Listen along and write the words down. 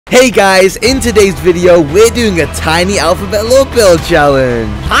Hey guys, in today's video, we're doing a tiny alphabet lore build challenge.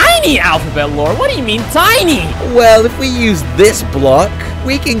 Tiny alphabet lore? What do you mean tiny? Well, if we use this block,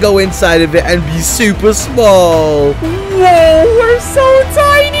 we can go inside of it and be super small. Whoa, we're so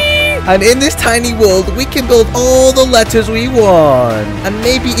tiny! And in this tiny world, we can build all the letters we want. And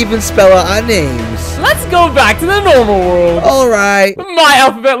maybe even spell out our names. Let's go back to the normal world. Alright. My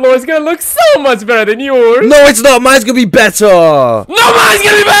alphabet lore is gonna look so much better than yours. No, it's not. Mine's gonna be better. No, mine's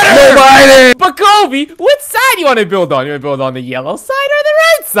gonna be better! No, mine is. But Cobey, what side do you want to build on? You want to build on the yellow side or the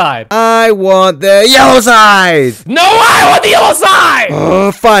red side? I want the yellow side. No, I want the yellow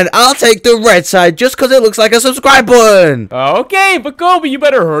side! Fine. I'll take the red side just because it looks like a subscribe button. Okay, but Cobey, you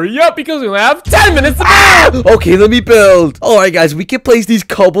better hurry up because we only have 10 minutes to build. Okay, let me build. Alright, guys, we can place these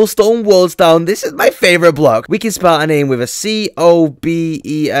cobblestone walls down. This is my favorite block. We can spell our name with a C-O-B-E-N-Y.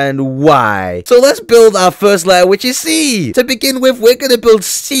 So let's build our first letter, which is C. To begin with, we're going to build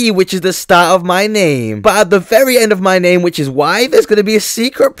C, which is the start of my name. But at the very end of my name, which is Y, there's going to be a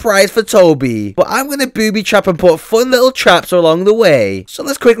secret prize for Toby. But I'm going to booby trap and put fun little traps along the way. So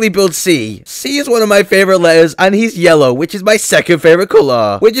let's quickly build C. C is one of my favorite letters, and he's yellow, which is my second favorite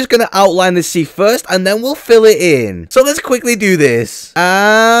color. We're just going to outline the C first, and then we'll fill it in. So let's quickly do this.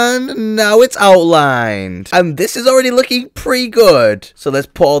 And now it's outlined. And this is already looking pretty good. So let's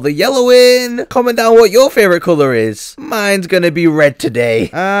put all the yellow in. Comment down what your favorite color is. Mine's going to be red today.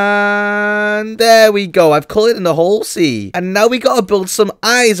 And there we go. I've colored in the whole C. And now we got to build some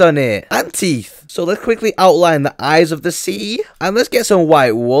eyes on it. And teeth. So let's quickly outline the eyes of the C. And let's get some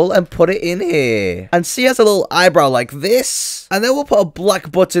white wool and put it in here. And C has a little eyebrow like this. And then we'll put a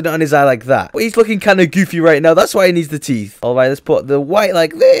black button on his eye like that. But he's looking kind of goofy right now. That's why he needs the teeth. Alright, let's put the white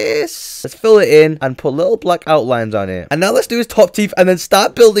like this. Let's fill it in and put little black outlines on it. And now let's do his top teeth and then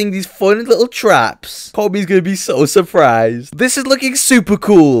start building these fun little traps. Cobey's going to be so surprised. This is looking super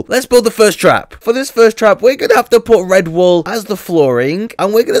cool. Let's build the first trap. For this first trap, we're going to have to put red wool as the flooring.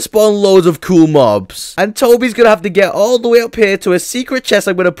 And we're going to spawn loads of cool mobs. And Toby's going to have to get all the way up here to a secret chest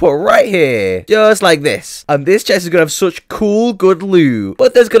I'm going to put right here. Just like this. And this chest is going to have such cool, good loot.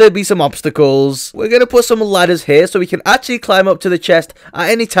 But there's going to be some obstacles. We're going to put some ladders here so we can actually climb up to the chest at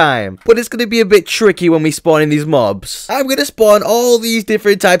any time. But it's going to be a bit tricky when we spawn in these mobs. I'm going to spawn all these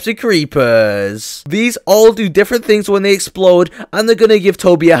different types of creepers. These all do different things when they explode. And they're going to give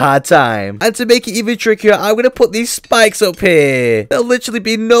Toby a hard time. And to make it even trickier, I'm going to put these spikes up here. There'll literally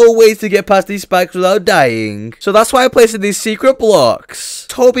be no ways to get past these spikes without dying. So that's why I placed in these secret blocks.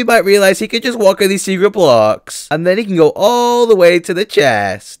 Toby might realize he could just walk on these secret blocks. And then he can go all the way to the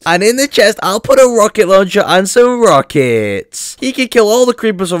chest. And in the chest, I'll put a rocket launcher and some rockets. He can kill all the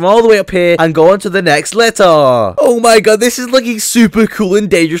creepers from all the way up here and go on to the next letter. Oh my god, this is looking super cool and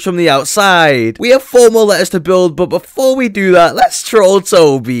dangerous from the outside. We have 4 more letters to build, but before we do that, let's troll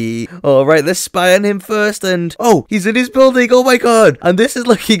Toby. Alright, let's spy on him first and... oh, he's in his building. Oh my god. And this is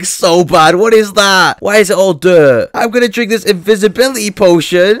looking so bad. What is that? Why is it all dirt? I'm gonna drink this invisibility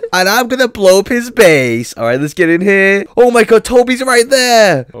potion and I'm gonna blow up his base. Alright, let's get in here. Oh my god, Toby's right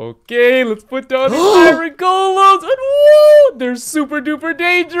there. Okay, let's put down the iron golems. And whoa, they're super duper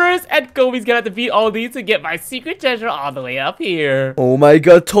dangerous. And Cobey's gonna have to beat all these to get my secret treasure all the way up here. Oh my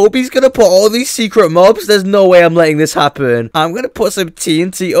god, Toby's gonna put all these secret mobs. There's no way I'm letting this happen. I'm gonna put some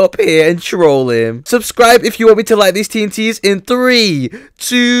TNT up here and troll him. Subscribe if you want me to light these TNTs in 3,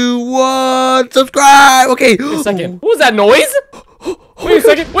 2, 1. Subscribe. Okay. Wait a second. What was that noise? Wait a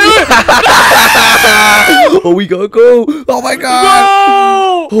second. Wait. Oh, we gotta go. Oh my god.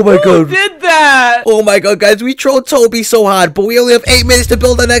 No! Oh my god. Who did that? Oh my god, guys. We trolled Toby so hard, but we only have 8 minutes to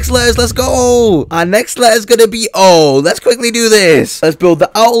build the next letters. Let's go. Our next letter is gonna be O. Let's quickly do this. Let's build the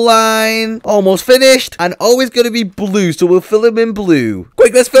outline. Almost finished. And O is gonna be blue, so we'll fill him in blue.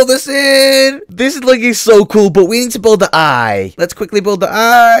 Quick, let's fill this in. This is looking so cool, but we need to build the eye. Let's quickly build the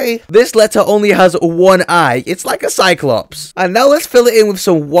eye. This letter only has 1 eye. It's like a cyclops. And now let's fill it in with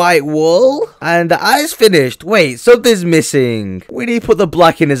some white wool. And the eye's finished. Wait, something's missing. We need to put the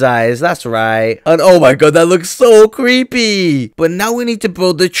black in his eyes. That's right. And oh my god, that looks so creepy. But now we need to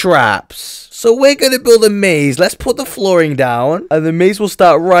build the traps. So we're going to build a maze. Let's put the flooring down. And the maze will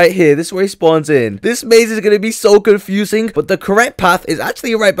start right here. This is where he spawns in. This maze is going to be so confusing. But the correct path is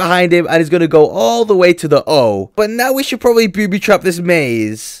actually right behind him. And is going to go all the way to the O. But now we should probably booby trap this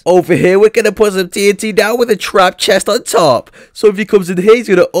maze. Over here, we're going to put some TNT down with a trap chest on top. So if he comes in here, he's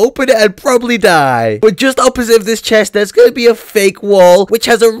going to open it and probably die. But just opposite of this chest, there's going to be a fake wall. Which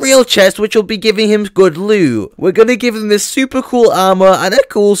has a real chest, which will be giving him good loot. We're going to give him this super cool armor and a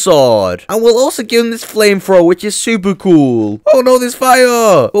cool sword. And we'll we'll also give him this flamethrower, which is super cool. Oh no, there's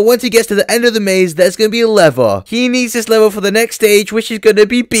fire. But once he gets to the end of the maze, there's going to be a lever. He needs this lever for the next stage, which is going to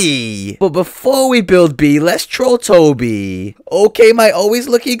be B. But before we build B, let's troll Cobey. Okay, my always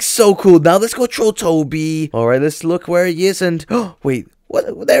looking so cool. Now let's go troll Cobey. All right, let's look where he is. And oh, wait,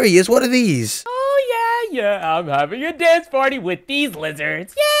 what? There he is. What are these? Oh, yeah. I'm having a dance party with these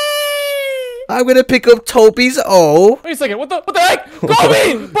lizards. Yay! I'm going to pick up Toby's O. Wait a second. What the heck?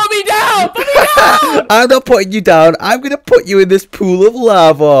 Cobey! Put me down! Put me down! I'm not putting you down. I'm going to put you in this pool of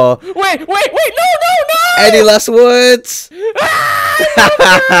lava. Wait. No! Any last words?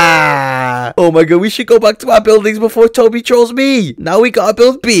 Oh my god, we should go back to our buildings before Cobey trolls me. Now we gotta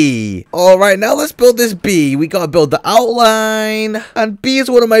build B. Alright, now let's build this B. We gotta build the outline. And B is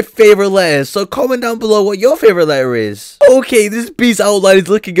one of my favorite letters. So comment down below what your favorite letter is. Okay, this B's outline is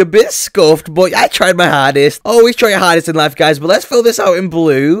looking a bit scuffed, but I tried my hardest. Always try your hardest in life, guys. But let's fill this out in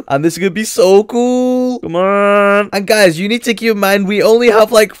blue. And this is gonna be so cool. Come on. And guys, you need to keep in mind we only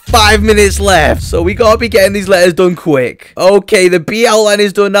have like 5 minutes left. So we gotta be getting these letters done quick. Okay, the B outline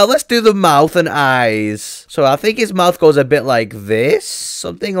is done. Now let's do the mouth and eyes. So I think his mouth goes a bit like this.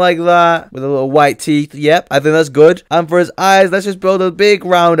 Something like that. With a little white teeth. Yep, I think that's good. And for his eyes, let's just build a big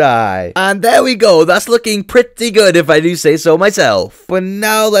round eye. And there we go. That's looking pretty good if I do say so myself. But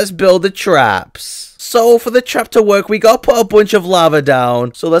now let's build the traps. So for the trap to work, we gotta put a bunch of lava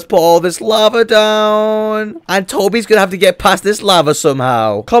down. So let's put all this lava down. And Toby's gonna have to get past this lava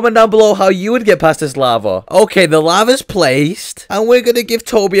somehow. Comment down below how you would get past this lava. Okay, the lava's placed. And we're gonna give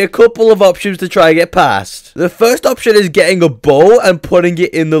Cobey a couple of options to try and get past. The first option is getting a bow and putting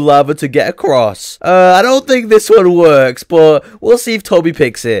it in the lava to get across. I don't think this one works, but we'll see if Cobey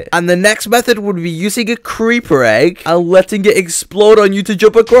picks it. And the next method would be using a creeper egg and letting it explode on you to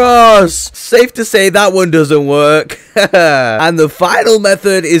jump across. Safe to say that one doesn't work. And the final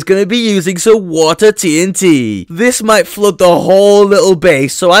method is going to be using some water TNT. This might flood the whole little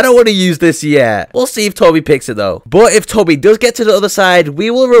base, so I don't want to use this yet. We'll see if Cobey picks it though. But if Cobey does get to the other side,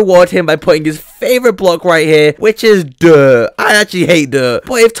 we will reward him by putting his favorite block right here, which is dirt. I actually hate dirt,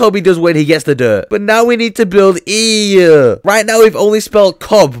 but if Cobey does win, he gets the dirt. But now we need to build E. Right now we've only spelled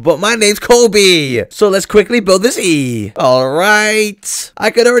Cobb, but my name's Cobey. So let's quickly build this E. Alright. I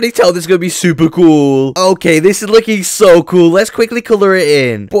can already tell this is going to be super cool. Okay, this is looking so cool. Let's quickly color it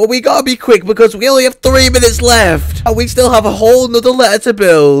in. But we gotta be quick because we only have 3 minutes left. And we still have a whole nother letter to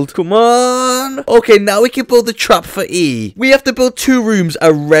build. Come on. Okay, now we can build the trap for E. We have to build 2 rooms,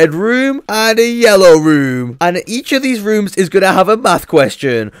 a red room and a yellow room. And each of these rooms is gonna have a math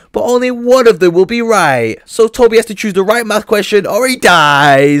question. But only one of them will be right. So Cobey has to choose the right math question or he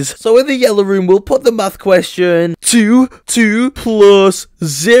dies. So in the yellow room, we'll put the math question. 2 plus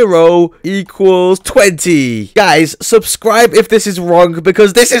 0 equals 20. Guys, subscribe if this is wrong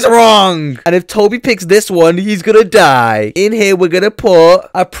because this is wrong. And if Cobey picks this one, he's gonna die. In here, we're gonna put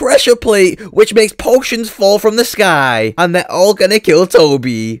a pressure plate which makes potions fall from the sky. And they're all gonna kill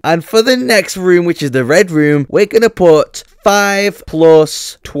Cobey. And for the next room, which is the red room, we're gonna put 5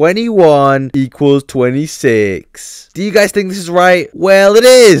 plus 21 equals 26. Do you guys think this is right? Well, it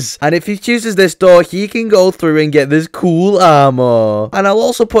is. And if he chooses this door, he can go through and get this cool armor. And I'll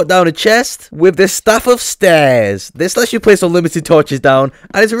also put down a chest with this staff of stairs. This lets you place unlimited torches down,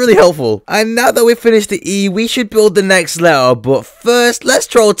 and it's really helpful. And now that we've finished the E, we should build the next letter. But first, let's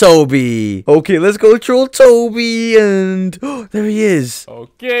troll Cobey. Okay, let's go troll Cobey. And oh, there he is.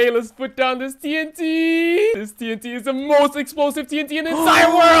 Okay, let's put down this TNT. This TNT is the most explosive TNT in the entire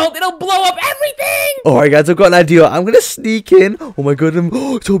world. It'll blow up everything. Alright guys, I've got an idea. I'm gonna sneak in. Oh my god,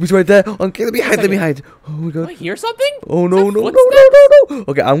 Cobey's right there. Okay, let me hide. Oh my god. I hear something? Oh no.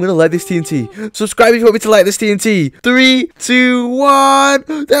 Okay, I'm gonna light this TNT. Subscribe if you want me to light this TNT. 3, 2, 1.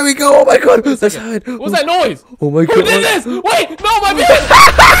 There we go. Oh my god. Let's hide. What was that noise? Oh my god. Who did this? Wait, no, my man.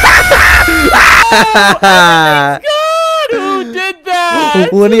 Who did that?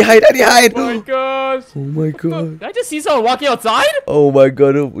 Oh, let me hide. Oh my gosh. Oh my god. Did I just see someone walking outside? Oh my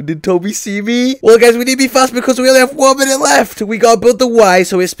god. Did Cobey see me? Well, guys, we need to be fast because we only have 1 minute left. We gotta build the Y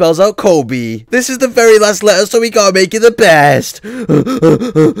so it spells out Cobey. This is the very last letter, so we gotta make it the best.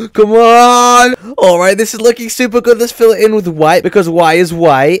 Come on. Alright, this is looking super good. Let's fill it in with white because Y is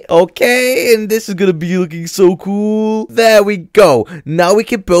white. Okay, and this is gonna be looking so cool. There we go. Now we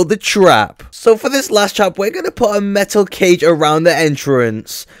can build the trap. So for this last trap, we're gonna put a metal cage around the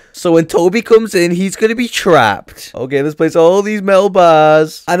entrance. So when Cobey comes in, he's going to be trapped. Okay, let's place all these metal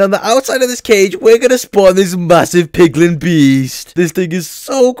bars. And on the outside of this cage, we're going to spawn this massive piglin beast. This thing is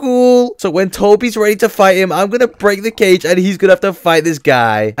so cool. So when Toby's ready to fight him, I'm going to break the cage and he's going to have to fight this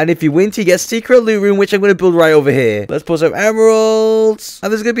guy. And if he wins, he gets secret loot room, which I'm going to build right over here. Let's put some emeralds.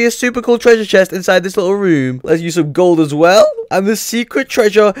 And there's going to be a super cool treasure chest inside this little room. Let's use some gold as well. And the secret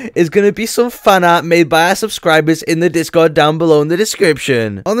treasure is going to be some fan art made by our subscribers in the Discord down below in the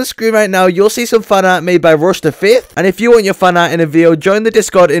description. On the screen right now, you'll see some fan art made by Rush the 5th. And if you want your fan art in a video, join the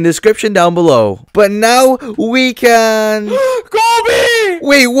Discord in the description down below. But now we can... Cobey!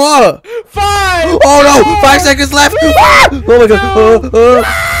 Wait, what? 5! Oh no! 5 seconds left! Oh my god!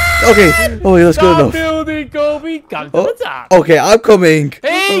 Okay. Oh, yeah, that's good enough. Building, Cobey. Come to the top. Okay, I'm coming.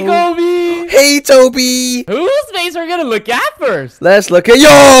 Hey, Cobey. Hey, Toby. Whose face are we gonna look at first? Let's look at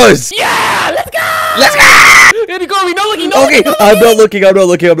yours. Yeah, let's go. Let's go. Cobey, no looking, no Okay, looking, no I'm not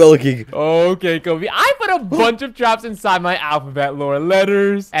looking. looking. Okay, Cobey. I put a bunch of traps inside my alphabet lore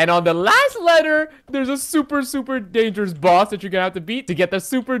letters. And on the last letter, there's a super, super dangerous boss that you're gonna have to beat to get the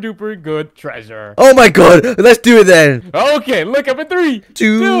super duper good treasure. Oh my god, let's do it then. Okay, look up in 3,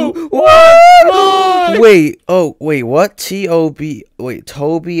 2, 1. Wait, what? T-O-B, wait,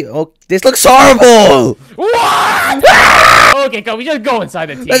 Toby, oh, this looks horrible. What? Okay, Cobey, just go inside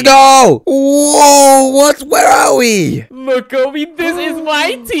the tea. Let's go. Whoa, where are we? Look, Cobey, this is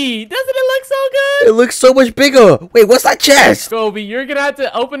my tea. Doesn't it look so good? It looks so much bigger. Wait, what's that chest? Cobey, you're gonna have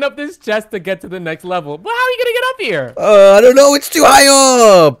to open up this chest to get to the next level. But how are you gonna get up here? I don't know, it's too high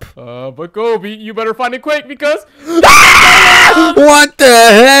up. But Cobey, you better find it quick because... What the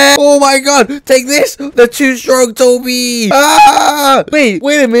heck? Oh my god, take this. They're too strong, Toby.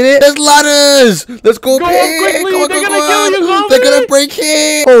 Wait a minute. There's ladders. Let's go up quickly. Come on, They're gonna kill you, Cobey. They're gonna break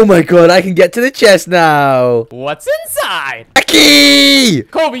here. Oh my god, I can get to the chest now. What's inside? A key.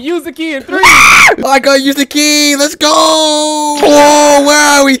 Cobey, use the key in 3. I gotta use the key. Let's go. Whoa,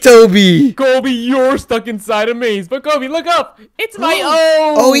 where are we, Toby? Cobey, you're stuck inside a maze. But Cobey, look up. It's my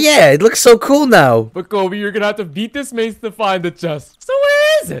own. Oh yeah, it looks so cool now. But Cobey, you're gonna have to beat this maze to find the chest. So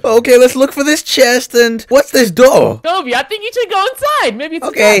where is it? Okay, let's look for this chest. And what's this door? Cobey, I think you should go inside. Maybe it's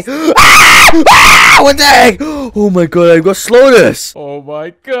Okay. a chest. What the heck? Oh my god, I've got slowness. Oh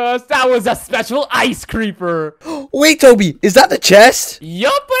my gosh, that was a special ice creeper. Wait, Toby, is that the chest?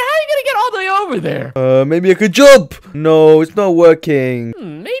 Yup, but how are you gonna get all the way over there? Maybe I could jump. No, it's not working.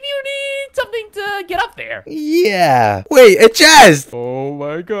 Maybe you need something to get up there. Yeah. Wait, a chest. Oh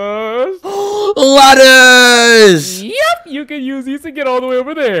my gosh. Ladders. Yep, you can use these to get all the way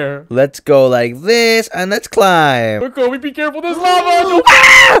over there. Let's go like this and let's climb. But Cobey, be careful, there's lava.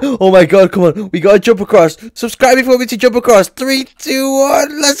 No. Oh my god, come on. We gotta jump across. Subscribe before we jump across. 3, 2,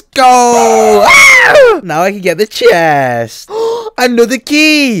 1, let's go. Now I can get the chest. Another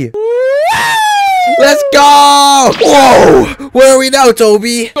key. Let's go! Whoa! Where are we now,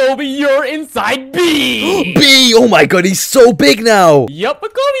 Toby? Cobey, you're inside B! B! Oh my god, he's so big now! Yep,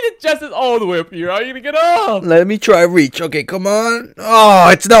 but Cobey, the chest is all the way up here. How are you gonna get up? Let me try reach. Okay, come on. Oh,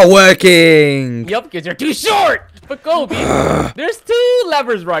 it's not working! Yep, because you're too short! But Cobey, there's 2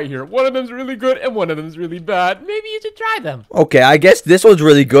 levers right here. One of them's really good and one of them's really bad. Maybe you should try them. Okay, I guess this one's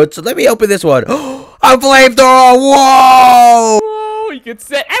really good, so let me open this one. A flamethrower! Whoa! You could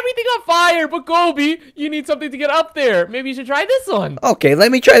set everything on fire, but Cobey, you need something to get up there. Maybe you should try this one. Okay, let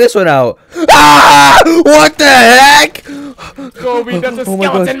me try this one out. Ah! What the heck? Cobey, that's a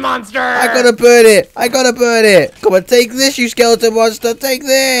skeleton monster. I gotta burn it. Come on, take this, you skeleton monster. Take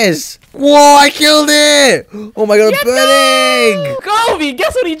this. Whoa, I killed it. Oh my god, I'm burning. Cobey,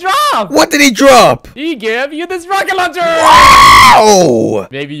 guess what he dropped? What did he drop? He gave you this rocket launcher. Wow.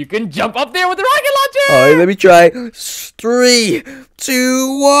 Maybe you can jump up there with the rocket launcher. All right, let me try. 3,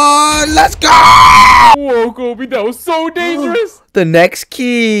 2, 1, let's go. Whoa, Cobey, that was so dangerous. The next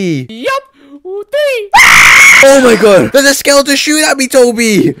key. Yup. 3. Oh my god, there's a skeleton shooting at me,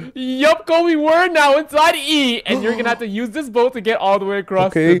 Toby. Yup, Cobey, we're now inside E, and you're gonna have to use this boat to get all the way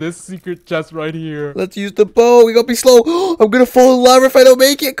across to this secret chest right here. Let's use the boat. We gotta be slow. I'm gonna fall in lava if I don't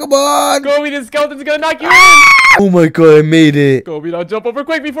make it. Come on. Cobey, this skeleton's gonna knock you in. Oh my god, I made it. Cobey, now jump over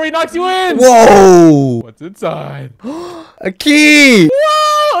quick before he knocks you in. Whoa. What's inside? A key.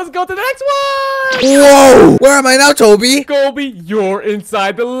 Whoa, let's go to the next one. Whoa. Where am I now, Toby? Cobey, you're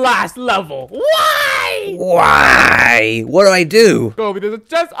inside the last level. Why? Why? What do I do? Cobey, there's a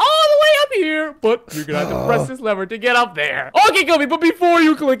chest all the way up here, but you're gonna have to press this lever to get up there. Okay, Cobey, but before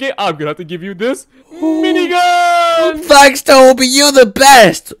you click it, I'm gonna have to give you this minigun. done. Thanks, Toby. You're the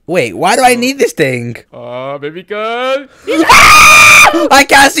best. Wait, why do I need this thing? Maybe because... I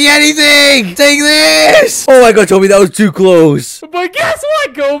can't see anything. Take this. Oh my god, Toby, that was too close. But guess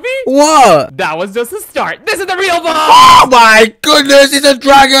what, Cobey? What? That was just the start. This is the real boss. Oh my goodness, it's a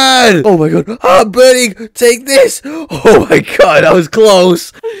dragon. Oh my god, I'm burning. Take this. Oh my god, that was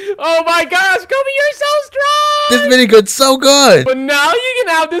close. Oh my gosh, Cobey, you're so strong. This minigun's so good. But now you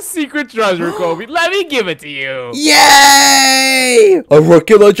can have this secret treasure, Cobey. Let me give it to you. Yay! A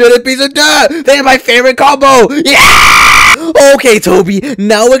rocket launcher and a piece of dirt. They're my favorite combo. Yeah! Okay, Toby,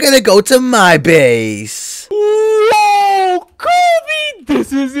 now we're gonna go to my base. Whoa, Cobey,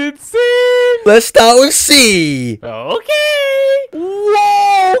 this is insane. Let's start with C. Okay.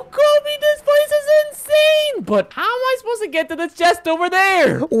 Whoa, Cobey, this place is insane. But how am I supposed to get to the chest over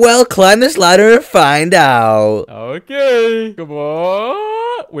there? Well, climb this ladder and find out. Okay, come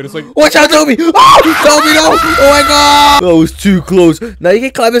on. Wait a second. Watch out, Toby! Oh, Toby, no! Oh my god! That was too close. Now you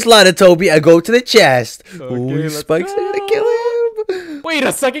can climb this ladder, Toby, and go to the chest. Okay, Spikes are gonna kill him. Wait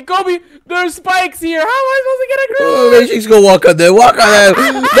a second, Cobey. There's spikes here. How am I supposed to get across? Oh, maybe she's gonna walk on there. Walk on there.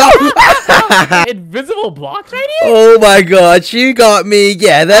 No! Invisible blocks right here? Oh my god, she got me.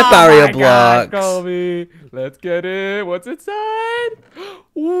 Yeah, they're barrier blocks. Gosh, Cobey. Let's get it. What's inside?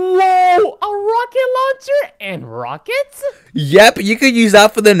 Whoa, a rocket launcher and rockets? Yep, you could use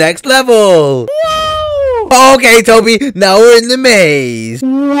that for the next level. Whoa! Okay, Toby, now we're in the maze.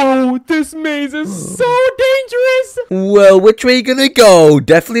 Whoa, this maze is so dangerous. Well, which way are you gonna go?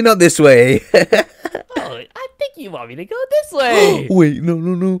 Definitely not this way. Oh, I think you want me to go this way. Wait,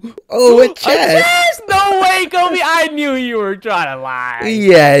 no. Oh, a chest. A chest? No way, Cobey. I knew you were trying to lie.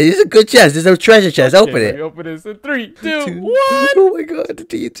 Yeah, it's a good chest. It's a treasure chest. Okay, Open it. Open this in 3, 2, 1. Oh my god, the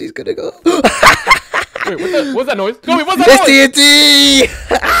TNT's gonna go. Wait, what's that noise? Cobey, what's that noise? It's TNT!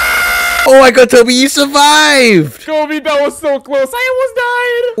 Oh my god, Toby, you survived! Cobey, that was so close. I almost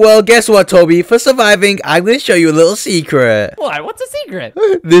died. Well, guess what, Toby? For surviving, I'm gonna show you a little secret. What? What's the secret?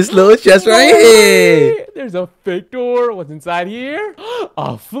 This little chest right here. There's a fake door. What's inside here?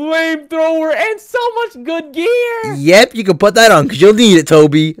 A flamethrower and so much good gear. Yep, you can put that on because you'll need it,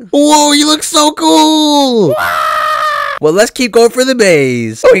 Toby. Whoa, you look so cool! Well, let's keep going for the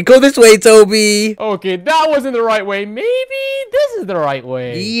maze. Okay, go this way, Toby. Okay, that wasn't the right way. Maybe this is the right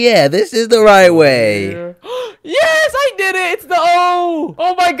way. Yeah, this is the right way. Yes, I did it. It's the O.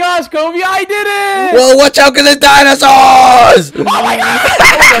 Oh my gosh, Cobey, I did it. Well, watch out for the dinosaurs. Oh my god.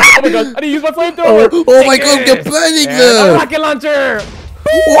 Oh my god. I need to use my flamethrower. Oh my god, you're burning and them. a rocket launcher.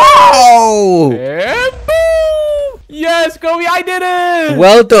 Wow. And boom. Yes, Cobey, I did it.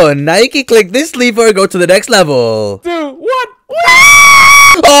 Well done. Now you can click this lever and go to the next level. 2, 1.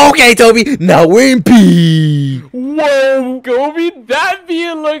 Okay, Toby. Now we're in B. Whoa, Cobey, that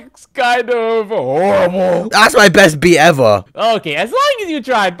beat looks kind of horrible. That's my best beat ever. Okay, as long as you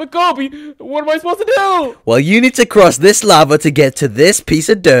tried. But Cobey, what am I supposed to do? Well, you need to cross this lava to get to this piece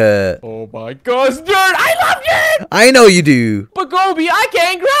of dirt. Oh my gosh, dirt! I love dirt! I know you do. But Cobey, I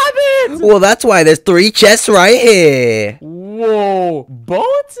can't grab it! Well, that's why there's 3 chests right here. Whoa,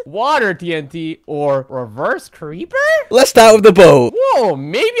 boat? Water TNT or reverse creeper? Let's start with the boat. Whoa,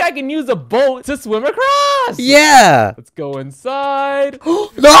 maybe I can use a boat to swim across. Yeah. Let's go inside. No,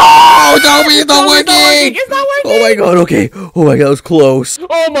 Toby, it's not working. It's not working. Oh my god, okay. Oh my god, that was close.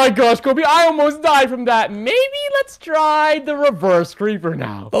 Oh my gosh, Cobey, I almost died from that. Maybe let's try the reverse creeper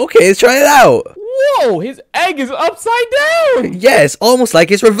now. Okay, let's try it out. Whoa, his egg is upside down. Yes, almost like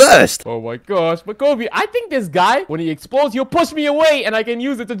it's reversed. Oh my gosh, but Cobey, I think this guy, when he explodes, he'll push me away and I can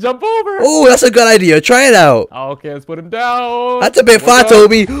use it to jump over. Oh, that's a good idea. Try it out. Okay, let's put him down. That's a bit far,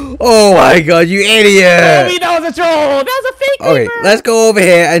 Toby. Oh my god, you idiot. Cobey, that was a troll. That was a fake Okay, creeper. let's go over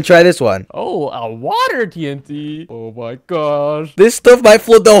here and try this one. Oh, a water TNT. Oh my gosh. This stuff might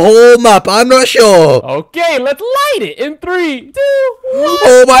flood the whole map. I'm not sure. Okay, let's light it in 3, 2, 1.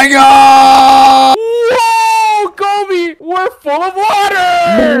 Oh my god. Whoa, Cobey, we're full of water.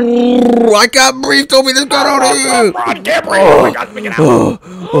 I can't breathe, Toby. Let's get out of here. I can't breathe. Oh my gosh, make it out.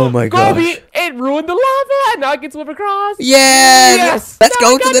 Oh my god. Cobey, it ruined the lava. Now I can swim across. Yes. Let's Now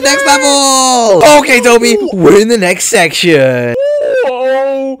go I to got the next dirt. level. Okay, Toby. We're in the next section.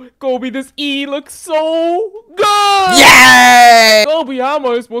 Whoa, Cobey, this E looks so good. Yay! Cobey, how am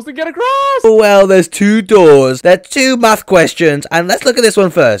I supposed to get across? Well, there's 2 doors. There's 2 math questions. And let's look at this one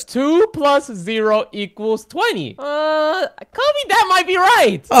first. 2 plus 0 equals 20. Cobey, that might be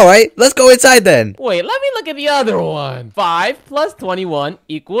right. All right, let's go inside then. Wait, let me look at the other one. 5 plus 21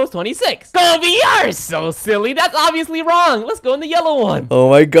 equals 26. Cobey, you're so silly. That's obviously wrong. Let's go in the yellow one. Oh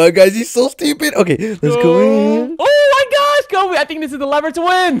my god, guys, he's so stupid. Okay, let's go in. Oh my gosh, Cobey, I think this is the lever to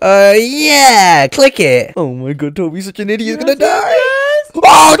win. button? Yeah. Click it. Oh my god, Toby's such an idiot. He's gonna die. Yes.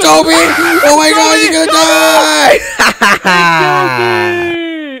 Oh, Toby! Oh my god, he's gonna die!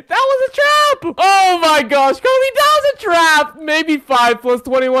 That was a trap! Oh my gosh, Cobey, that was a trap! Maybe 5 plus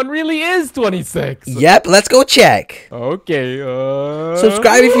 21 really is 26. Yep, let's go check. Okay,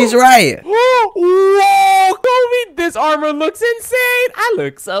 Subscribe if he's right. Whoa, Cobey, this armor looks insane! I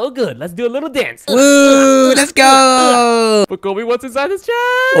look so good. Let's do a little dance. Woo, let's go! But Cobey, what's inside this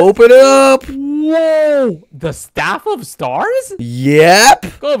chest? Open it up! Whoa! The Staff of Stars? Yep!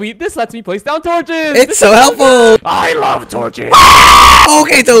 Cobey, this lets me place down torches! It's so helpful! I love torches!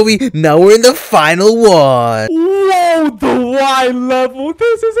 Okay, Toby, now we're in the final one. Whoa, the Y level!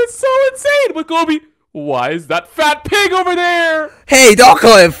 This is so insane! But Cobey, why is that fat pig over there? Hey, don't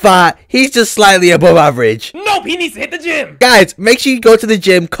call him fat. He's just slightly above average. Nope, he needs to hit the gym! Guys, make sure you go to the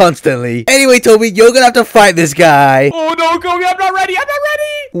gym constantly. Anyway, Toby, you're gonna have to fight this guy. Oh no, Cobey, I'm not ready! I'm not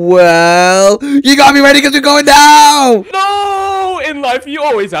ready! Well, you gotta be ready because we're going down. No! In life, you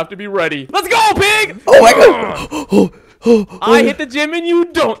always have to be ready. Let's go, pig! Oh my god. I hit the gym and you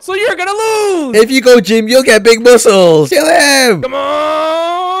don't, so you're gonna lose! If you go gym, you'll get big muscles. Kill him. Come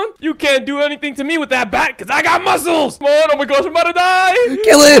on! You can't do anything to me with that bat, because I got muscles! Come on, oh my gosh, I'm about to die!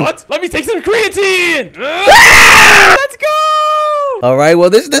 Kill him. What? Let me take some creatine! Let's go! Alright, well,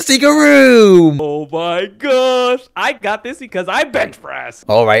 this is the secret room. Oh my gosh, I got this because I bench press.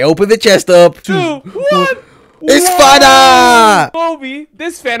 Alright, open the chest up. 2, 1. It's Fana! Cobey,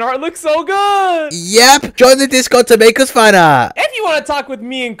 this fan art looks so good! Yep, join the Discord to make us fan art. If you want to talk with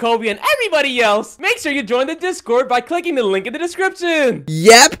me and Cobey and everybody else, make sure you join the Discord by clicking the link in the description.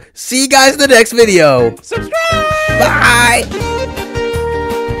 Yep, see you guys in the next video. Subscribe! Bye!